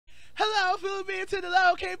Hello Philippines, to the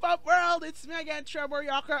little K-pop world. It's me again, Trevor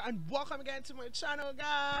Yocker, and welcome again to my channel,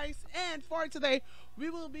 guys. And for today, we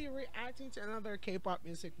will be reacting to another K-pop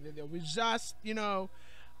music video. We just,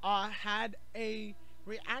 had a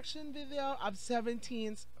reaction video of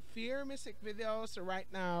 17's Fear music video. So right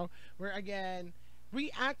now, we're again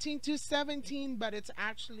reacting to 17, but it's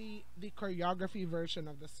actually the choreography version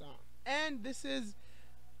of the song. And this is,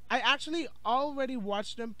 I actually already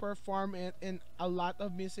watched them perform it in a lot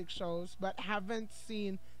of music shows, but haven't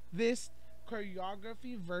seen this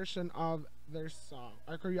choreography version of their song,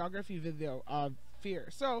 or choreography video of Fear.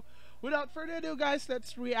 So without further ado, guys,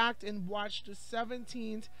 let's react and watch the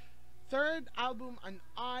 17th third album, An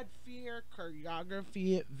Odd Fear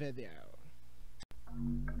choreography video.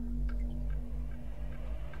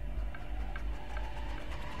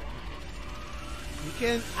 You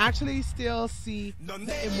can actually still see the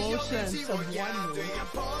emotions of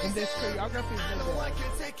Wonwoo in this choreography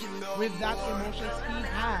video with that emotions he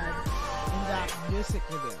had in that music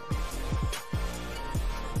video.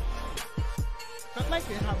 Not like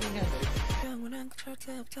you're having headaches.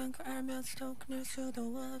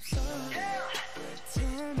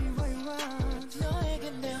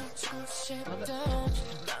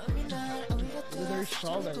 With their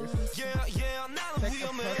shoulders. Like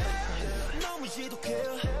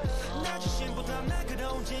because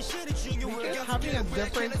having a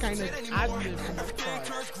different kind of ad-lib in the part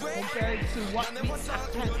compared to what we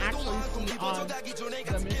can actually see on the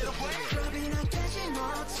music video.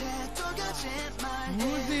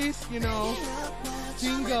 Woozy's,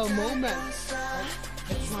 single moments.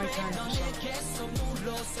 It's my time to shine.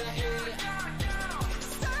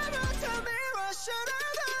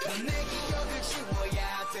 I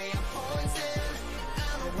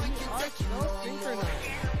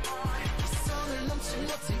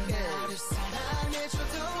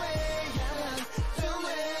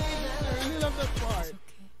really love that part.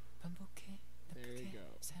 There you go.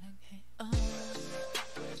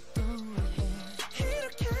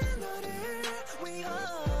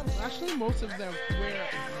 Actually, most of them wear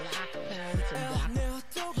black pants and black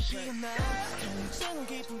shirts.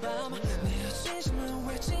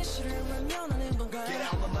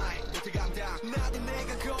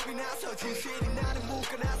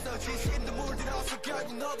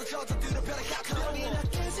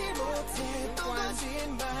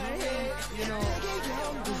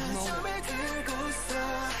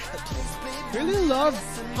 Really love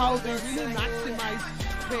how they really maximize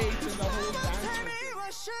space in the whole dance.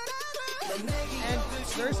 And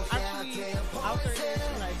there's actually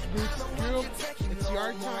alternation like group, it's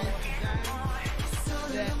your time to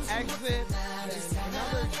dance, then exit, then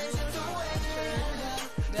another group,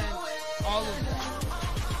 then all of that.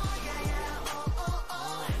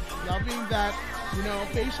 Loving that,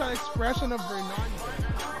 facial expression of Vernon.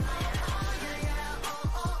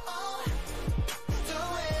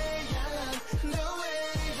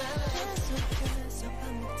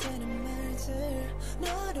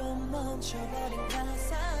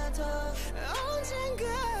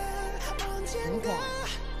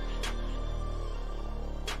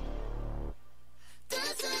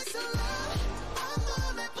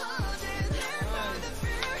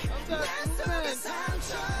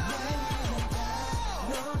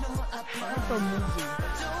 From movie.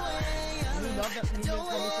 We love that movie coming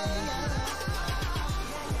from movie.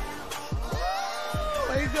 Oh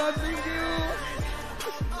my god, thank you!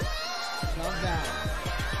 Love that.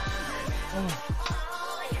 Oh.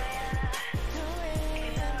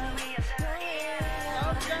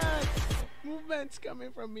 Love that! Movements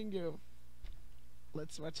coming from Mingyu.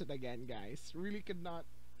 Let's watch it again, guys. Really could not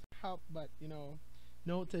help but,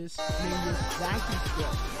 notice Mingyu's dancing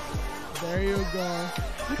skill. There you go.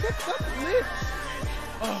 Look at that lips.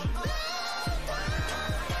 Oh.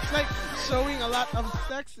 It's like showing a lot of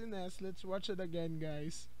sexiness. Let's watch it again,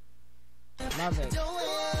 guys. Love it. It's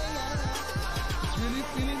really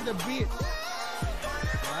feeling the beat.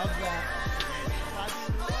 Love that. Body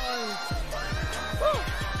noise. Woo!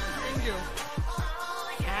 Thank you.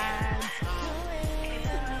 And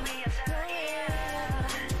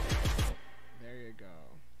there you go.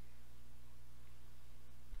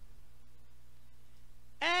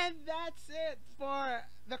 And that's it for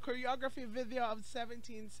the choreography video of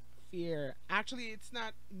 17's Fear. Actually, it's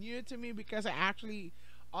not new to me because I actually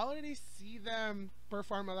already see them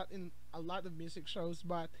perform a lot in a lot of music shows.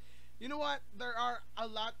 But you know what? There are a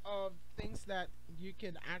lot of things that you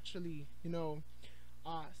can actually,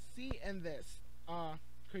 see in this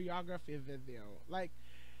choreography video. Like,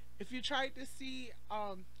 if you try to see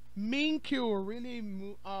Minkyu really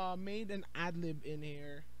made an ad-lib in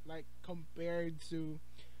here, like compared to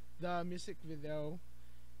the music video.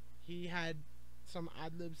 he had some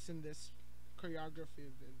ad libs in this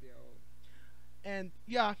choreography video. And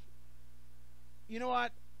yeah, you know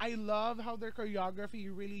what? I love how their choreography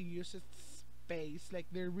really uses space. Like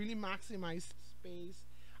they really maximize space,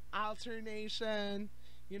 alternation,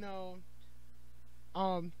 you know,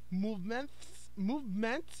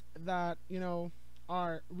 movements that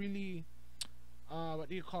are really what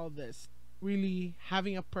do you call this? Really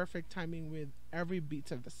having a perfect timing with every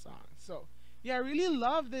beat of the song. So yeah, I really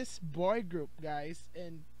love this boy group, guys.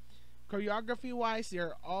 And choreography wise,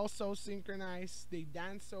 they're all so synchronized. They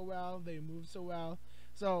dance so well, they move so well.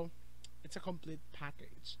 So it's a complete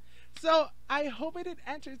package. So I hope I did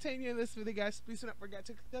entertain you in this video, guys. Please do not forget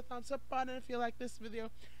to click the thumbs up button if you like this video,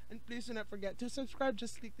 and please do not forget to subscribe.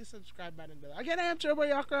 Just click the subscribe button below. Again, I am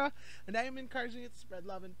Choreography, and I am encouraging you to spread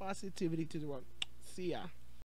love and positivity to the world. See ya.